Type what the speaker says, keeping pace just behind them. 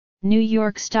New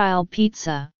York-style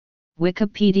pizza,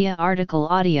 Wikipedia article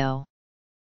audio.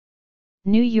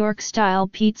 New York-style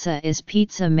pizza is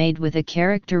pizza made with a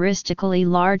characteristically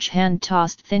large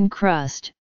hand-tossed thin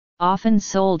crust, often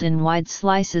sold in wide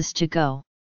slices to go.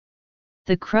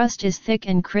 The crust is thick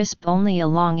and crisp only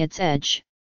along its edge,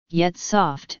 yet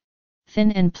soft,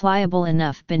 thin and pliable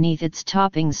enough beneath its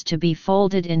toppings to be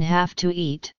folded in half to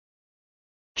eat.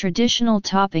 Traditional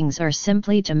toppings are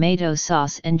simply tomato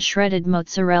sauce and shredded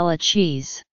mozzarella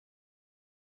cheese.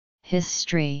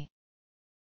 History.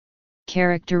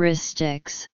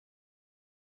 Characteristics.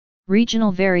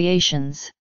 Regional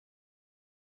variations.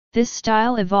 This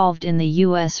style evolved in the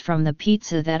U.S. from the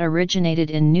pizza that originated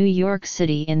in New York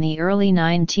City in the early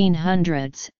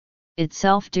 1900s,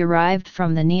 itself derived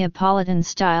from the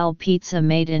Neapolitan-style pizza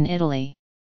made in Italy.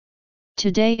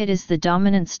 Today it is the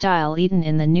dominant style eaten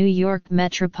in the New York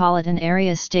metropolitan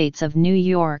area states of New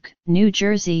York, New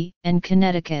Jersey, and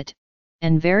Connecticut,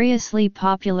 and variously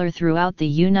popular throughout the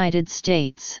United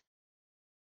States.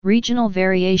 Regional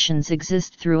variations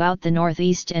exist throughout the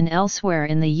Northeast and elsewhere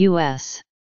in the U.S.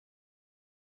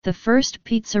 The first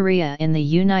pizzeria in the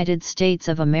United States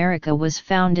of America was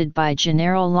founded by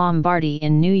Gennaro Lombardi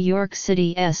in New York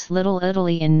City's Little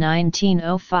Italy in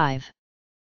 1905.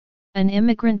 An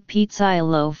immigrant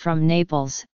pizzaiolo from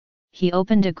Naples, he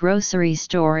opened a grocery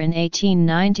store in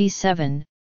 1897.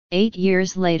 8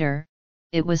 years later,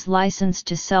 it was licensed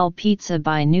to sell pizza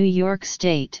by New York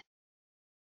State.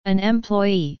 An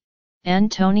employee,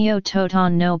 Antonio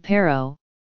Totonno Pero,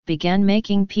 began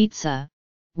making pizza,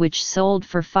 which sold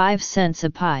for 5 cents a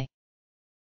pie.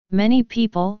 Many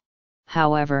people,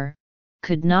 however,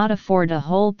 could not afford a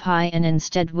whole pie and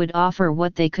instead would offer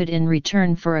what they could in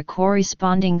return for a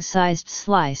corresponding sized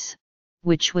slice,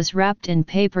 which was wrapped in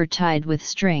paper tied with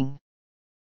string.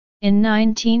 In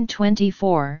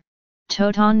 1924,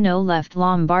 Totonno left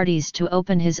Lombardi's to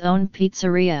open his own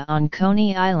pizzeria on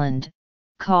Coney Island,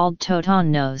 called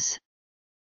Totonno's.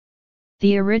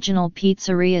 The original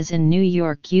pizzerias in New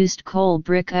York used coal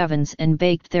brick ovens and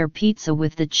baked their pizza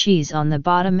with the cheese on the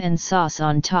bottom and sauce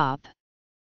on top.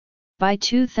 By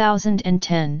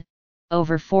 2010,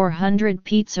 over 400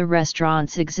 pizza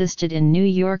restaurants existed in New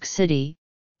York City,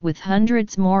 with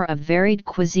hundreds more of varied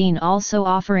cuisine also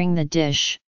offering the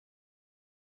dish.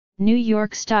 New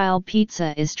York-style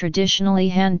pizza is traditionally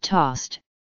hand-tossed,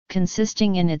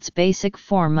 consisting in its basic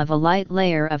form of a light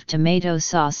layer of tomato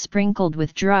sauce sprinkled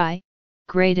with dry,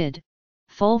 grated,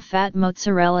 full-fat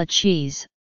mozzarella cheese.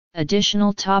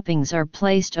 Additional toppings are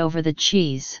placed over the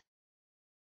cheese.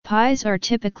 Pies are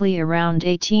typically around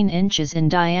 18 inches in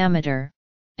diameter,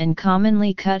 and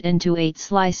commonly cut into 8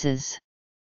 slices.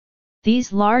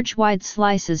 These large wide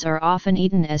slices are often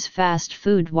eaten as fast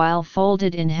food while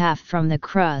folded in half from the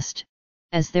crust,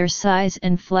 as their size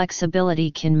and flexibility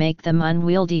can make them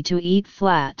unwieldy to eat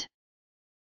flat.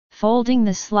 Folding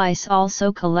the slice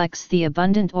also collects the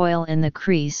abundant oil in the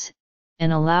crease,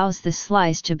 and allows the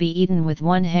slice to be eaten with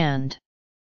one hand.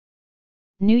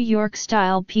 New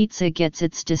York-style pizza gets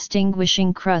its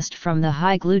distinguishing crust from the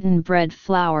high-gluten bread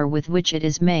flour with which it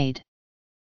is made.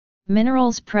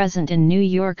 Minerals present in New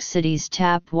York City's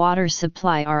tap water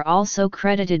supply are also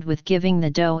credited with giving the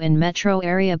dough in metro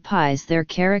area pies their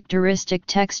characteristic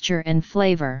texture and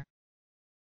flavor.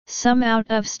 Some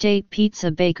out-of-state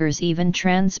pizza bakers even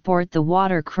transport the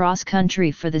water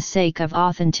cross-country for the sake of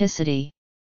authenticity.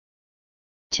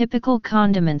 Typical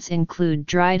condiments include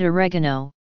dried oregano,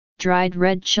 dried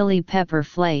red chili pepper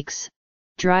flakes,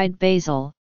 dried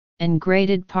basil, and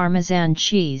grated Parmesan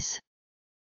cheese.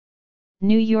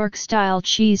 New York-style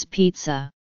cheese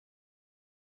pizza.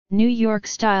 New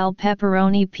York-style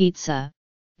pepperoni pizza,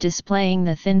 displaying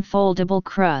the thin foldable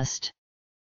crust.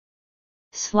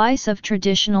 Slice of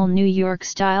traditional New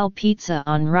York-style pizza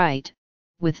on right,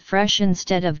 with fresh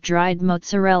instead of dried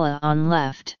mozzarella on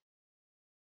left.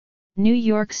 New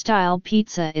York-style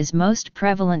pizza is most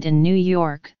prevalent in New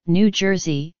York, New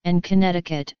Jersey, and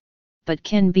Connecticut, but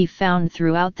can be found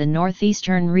throughout the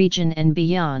northeastern region and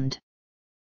beyond.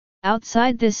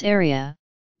 Outside this area,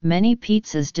 many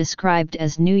pizzas described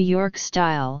as New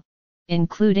York-style,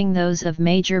 including those of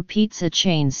major pizza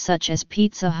chains such as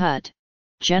Pizza Hut,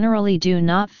 generally do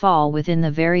not fall within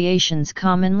the variations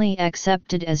commonly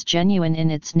accepted as genuine in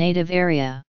its native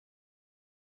area.